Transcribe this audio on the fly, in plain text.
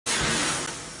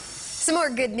Some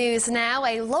more good news now.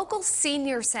 A local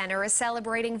senior center is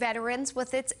celebrating veterans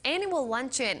with its annual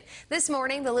luncheon. This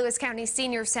morning, the Lewis County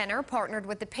Senior Center partnered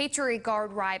with the Patriot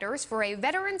Guard Riders for a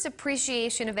Veterans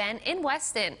Appreciation event in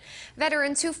Weston.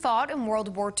 Veterans who fought in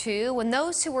World War II and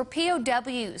those who were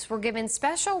POWs were given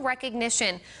special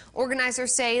recognition.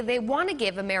 Organizers say they want to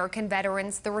give American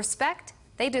veterans the respect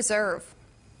they deserve.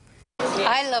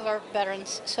 I love our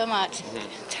veterans so much.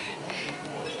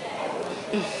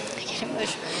 I get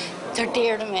emotional. They're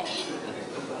dear to me,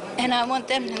 and I want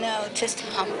them to know just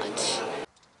how much.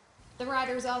 The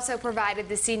Riders also provided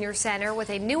the Senior Center with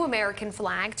a new American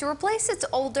flag to replace its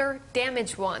older,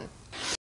 damaged one.